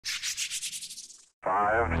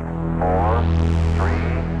5, 4, 3,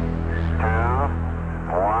 2,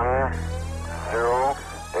 1, 0.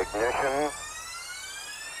 Ignition.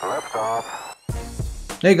 Liftoff.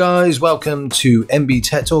 Hey guys, welcome to MB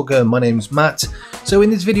Tech Talker. My name's Matt. So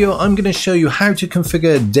in this video, I'm going to show you how to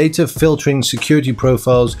configure data filtering security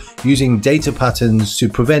profiles using data patterns to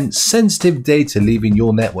prevent sensitive data leaving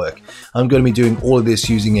your network. I'm going to be doing all of this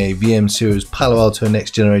using a VM series Palo Alto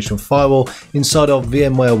next generation firewall inside of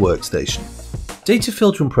VMware Workstation. Data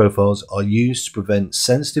filtering profiles are used to prevent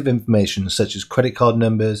sensitive information such as credit card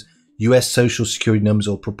numbers, US social security numbers,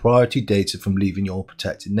 or proprietary data from leaving your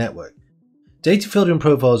protected network. Data filtering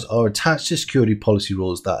profiles are attached to security policy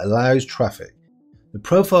rules that allows traffic. The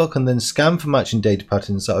profile can then scan for matching data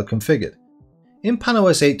patterns that are configured. In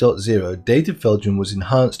PanOS 8.0, data filtering was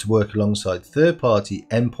enhanced to work alongside third-party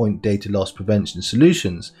endpoint data loss prevention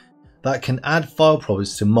solutions that can add file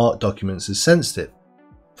properties to mark documents as sensitive.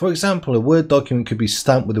 For example, a Word document could be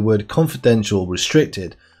stamped with the word confidential or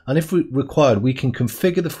restricted, and if required, we can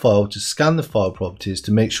configure the file to scan the file properties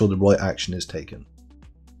to make sure the right action is taken.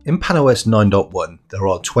 In PanOS 9.1, there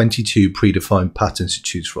are 22 predefined patterns to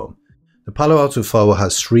choose from. The Palo Alto firewall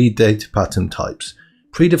has 3 data pattern types: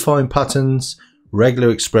 predefined patterns, regular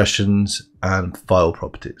expressions, and file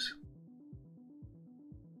properties.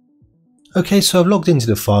 Okay, so I've logged into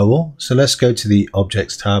the firewall, so let's go to the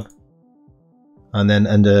Objects tab, and then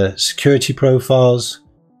under Security Profiles,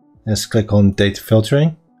 let's click on Data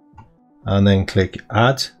Filtering, and then click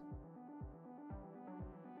Add.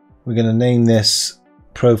 We're going to name this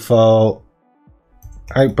profile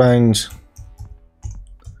Outbound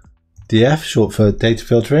DF, short for data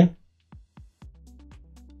filtering.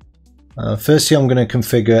 Firstly, I'm going to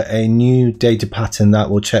configure a new data pattern that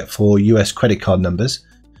will check for US credit card numbers.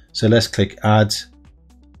 So let's click Add,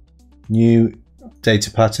 New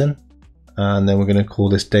Data Pattern, and then we're going to call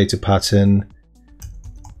this data pattern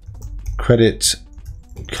Credit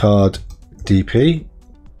Card DP,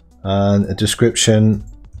 and a description: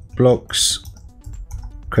 blocks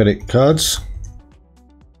credit cards.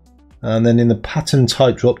 And then in the pattern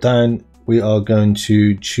type drop down, we are going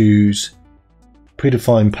to choose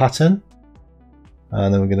predefined pattern,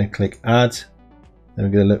 and then we're going to click Add. Then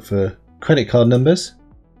we're going to look for credit card numbers,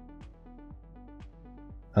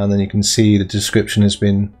 and then you can see the description has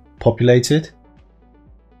been populated.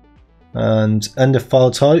 And under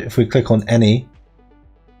file type, if we click on any,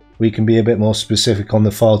 we can be a bit more specific on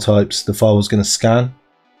the file types the file is going to scan.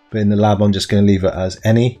 But in the lab, I'm just going to leave it as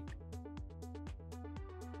any.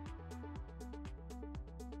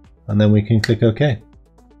 And then we can click OK.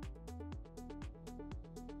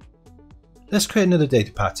 Let's create another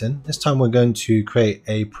data pattern. This time we're going to create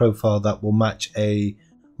a profile that will match a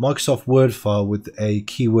Microsoft Word file with a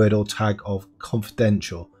keyword or tag of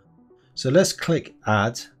confidential. So let's click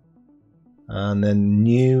Add, and then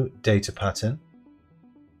New Data Pattern.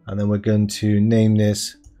 And then we're going to name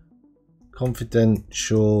this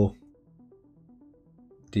confidential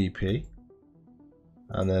DP,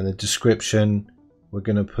 and then the description, we're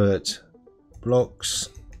going to put blocks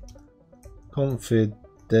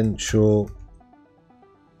confidential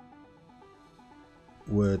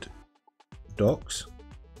Word docs,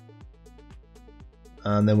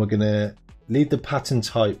 and then we're going to leave the pattern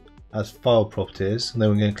type as file properties, and then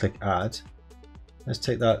we're going to click Add. Let's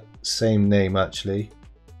take that same name actually,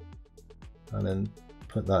 and then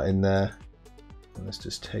put that in there. And let's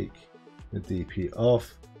just take the DP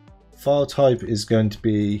off. File type is going to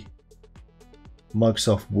be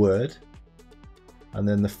Microsoft Word, and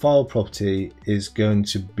then the file property is going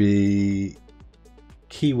to be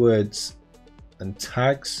keywords and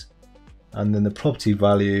tags, and then the property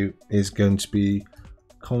value is going to be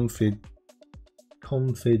confidential,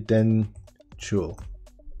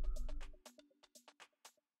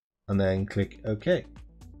 and then click OK.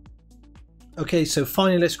 Okay, so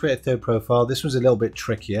finally let's create a third profile. This was a little bit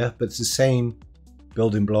trickier, but it's the same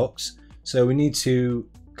building blocks. So we need to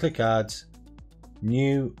click Add,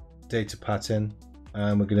 New Data Pattern,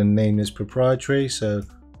 and we're going to name this proprietary. So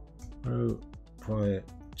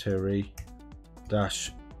proprietary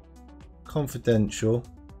dash confidential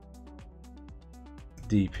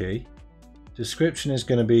DP. Description is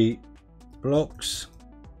going to be blocks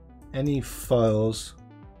any files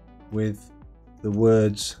with the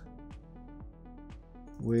words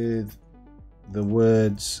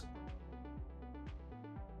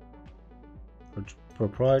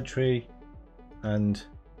proprietary and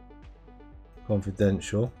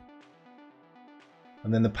confidential.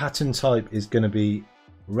 And then the pattern type is going to be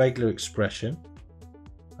regular expression,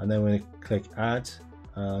 and then we're going to click Add.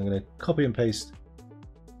 I'm going to copy and paste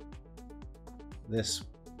this.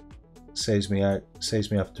 Saves me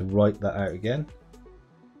having to write that out again.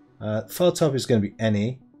 File type is going to be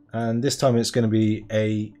any, and this time it's going to be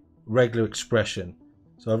a regular expression.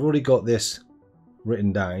 So I've already got this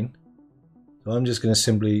written down, so I'm just going to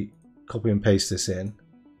simply copy and paste this in.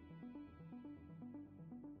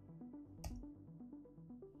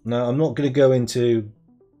 Now I'm not going to go into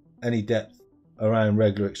any depth around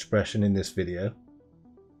regular expression in this video.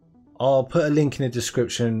 I'll put a link in the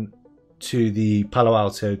description to the Palo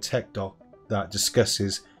Alto tech doc that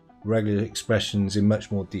discusses regular expressions in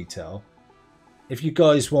much more detail. If you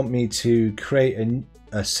guys want me to create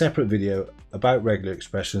a separate video about regular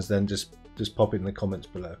expressions, then just pop it in the comments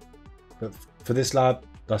below. But for this lab,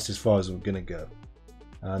 that's as far as I'm going to go,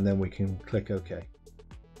 and then we can click OK.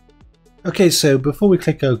 Okay, so before we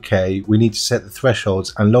click OK, we need to set the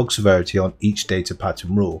thresholds and log severity on each data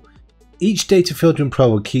pattern rule. Each data filtering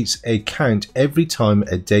profile keeps a count every time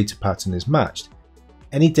a data pattern is matched.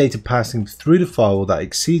 Any data passing through the firewall that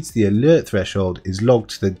exceeds the alert threshold is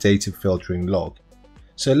logged to the data filtering log.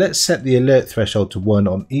 So let's set the alert threshold to 1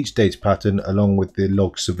 on each data pattern along with the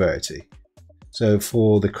log severity. So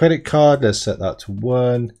for the credit card, let's set that to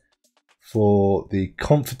 1. For the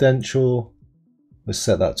confidential, let's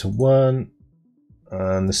set that to 1.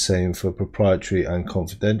 And the same for proprietary and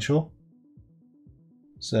confidential.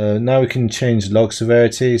 So now we can change log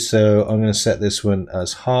severity. So I'm going to set this one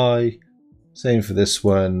as high. Same for this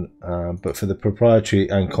one, but for the proprietary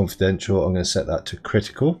and confidential, I'm going to set that to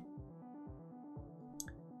critical.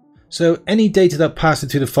 So any data that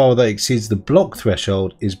passes through the file that exceeds the block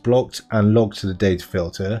threshold is blocked and logged to the data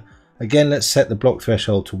filter. Again, let's set the block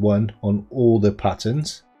threshold to 1 on all the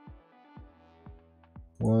patterns.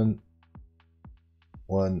 1,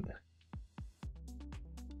 1,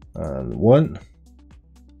 and 1.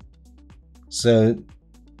 So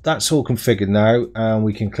that's all configured now, and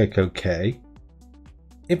we can click OK.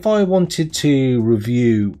 If I wanted to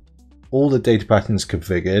review all the data patterns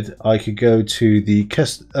configured, I could go to the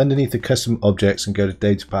underneath the custom objects and go to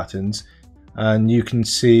data patterns, and you can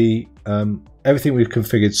see everything we've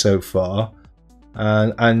configured so far,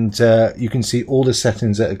 and you can see all the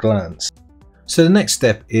settings at a glance. So the next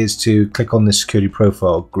step is to click on the security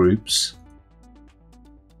profile groups,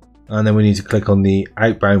 and then we need to click on the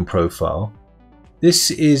outbound profile.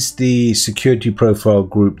 This is the security profile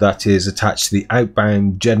group that is attached to the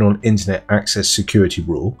outbound general internet access security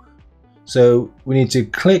rule. So we need to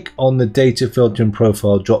click on the data filtering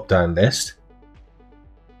profile drop down list,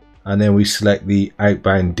 and then we select the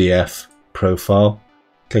outbound DF profile,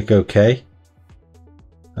 click OK,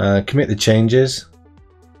 commit the changes,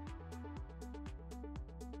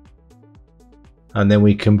 and then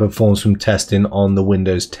we can perform some testing on the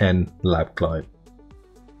Windows 10 lab client.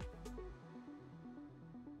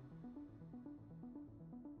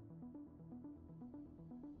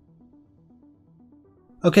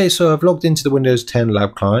 Okay, so I've logged into the Windows 10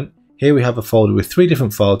 lab client. Here we have a folder with 3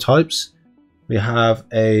 different file types. We have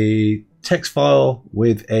a text file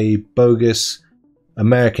with a bogus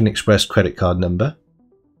American Express credit card number.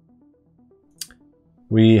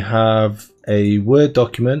 We have a Word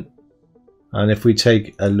document, and if we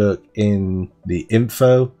take a look in the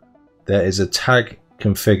info, there is a tag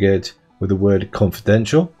configured with the word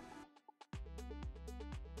confidential.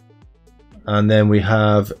 And then we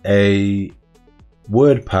have a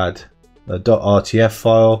WordPad, a .rtf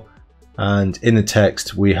file, and in the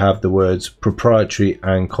text we have the words proprietary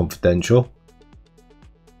and confidential.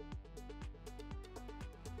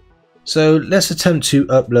 So let's attempt to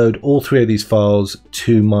upload all 3 of these files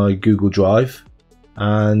to my Google Drive,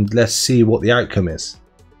 and let's see what the outcome is.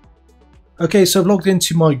 Okay, so I've logged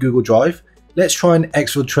into my Google Drive. Let's try and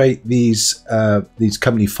exfiltrate these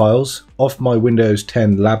company files off my Windows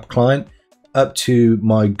 10 lab client up to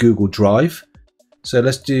my Google Drive. So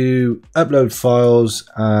let's do upload files,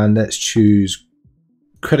 and let's choose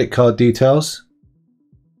credit card details,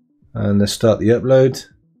 and let's start the upload.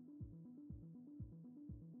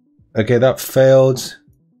 Okay, that failed.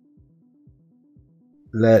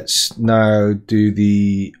 Let's now do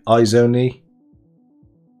the eyes only.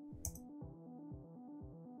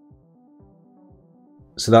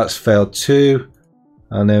 So that's failed too.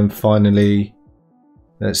 And then finally,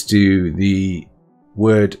 let's do the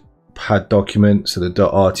WordPad document, so the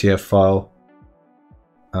 .rtf file,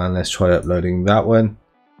 and let's try uploading that one.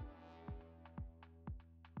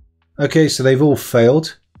 Okay, so they've all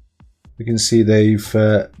failed. We can see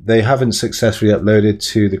they haven't successfully uploaded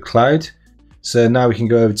to the cloud. So now we can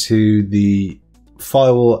go over to the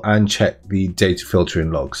firewall and check the data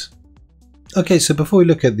filtering logs. Okay, so before we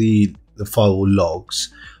look at the firewall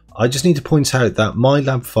logs, I just need to point out that my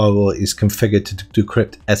lab firewall is configured to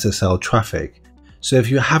decrypt SSL traffic. So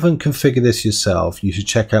if you haven't configured this yourself, you should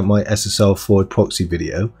check out my SSL forward proxy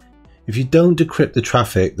video. If you don't decrypt the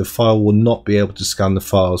traffic, the file will not be able to scan the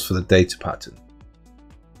files for the data pattern.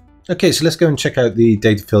 Okay, so let's go and check out the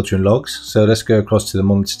data filtering logs. So let's go across to the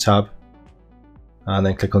monitor tab and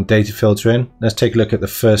then click on data filtering. Let's take a look at the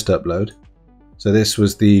first upload. So this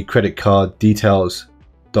was the credit card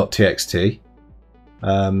details.txt.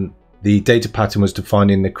 The data pattern was defined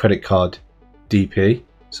in the credit card DP,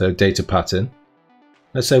 so data pattern.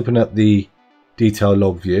 Let's open up the detail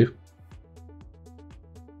log view.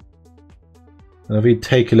 And if we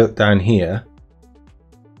take a look down here,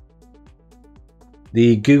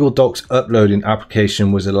 the Google Docs uploading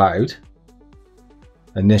application was allowed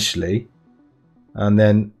initially, and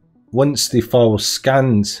then once the file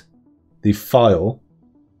scanned the file,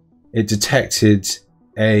 it detected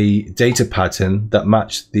a data pattern that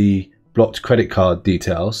matched the blocked credit card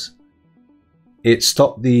details. It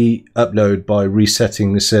stopped the upload by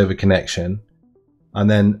resetting the server connection and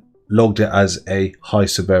then logged it as a high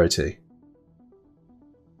severity.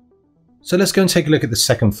 So let's go and take a look at the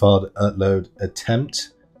second file upload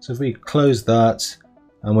attempt. So if we close that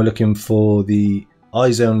and we're looking for the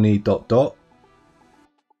eyes only ...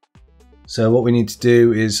 So what we need to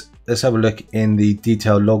do is let's have a look in the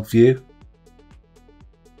detail log view.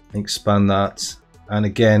 Expand that, and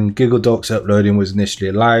again Google Docs uploading was initially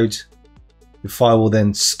allowed. The firewall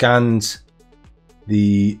then scanned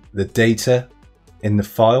the data in the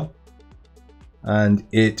file and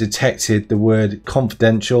it detected the word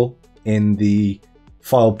confidential in the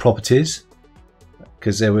file properties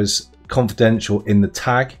because there was confidential in the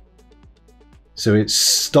tag, so it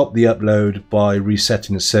stopped the upload by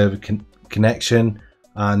resetting the server connection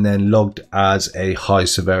and then logged as a high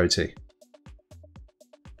severity.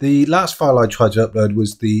 The last file I tried to upload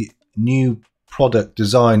was the new product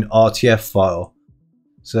design RTF file.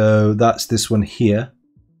 So that's this one here.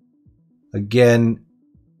 Again,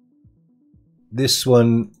 this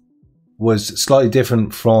one was slightly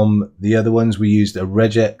different from the other ones. We used a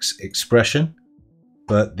regex expression,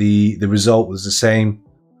 but the result was the same.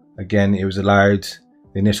 Again, it was allowed,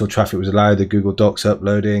 the initial traffic was allowed, the Google Docs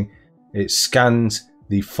uploading. It scanned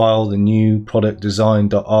the file, the new product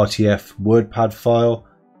design.rtf WordPad file.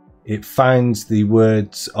 It finds the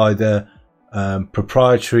words either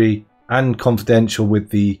proprietary and confidential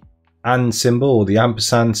with the and symbol or the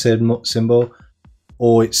ampersand symbol,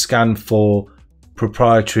 or it scanned for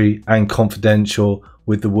proprietary and confidential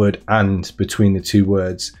with the word and between the two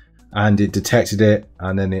words, and it detected it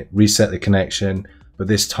and then it reset the connection, but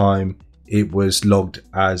this time it was logged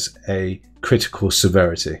as a critical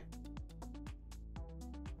severity.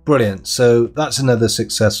 Brilliant. So that's another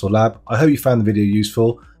successful lab. I hope you found the video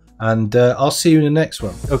useful, and I'll see you in the next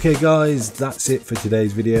one. Okay guys, that's it for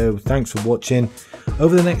today's video. Thanks for watching.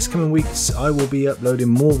 Over the next coming weeks, I will be uploading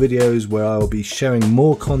more videos where I will be sharing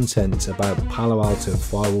more content about Palo Alto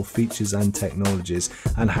firewall features and technologies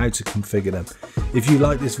and how to configure them. If you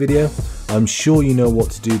like this video, I'm sure you know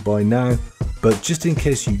what to do by now, but just in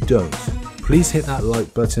case you don't, please hit that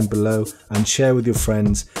like button below and share with your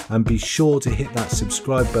friends, and be sure to hit that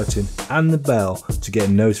subscribe button and the bell to get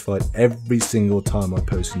notified every single time I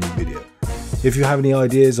post a new video. If you have any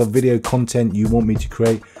ideas of video content you want me to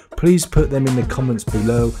create, please put them in the comments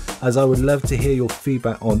below, as I would love to hear your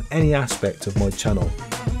feedback on any aspect of my channel.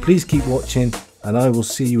 Please keep watching and I will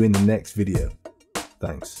see you in the next video.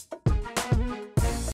 Thanks.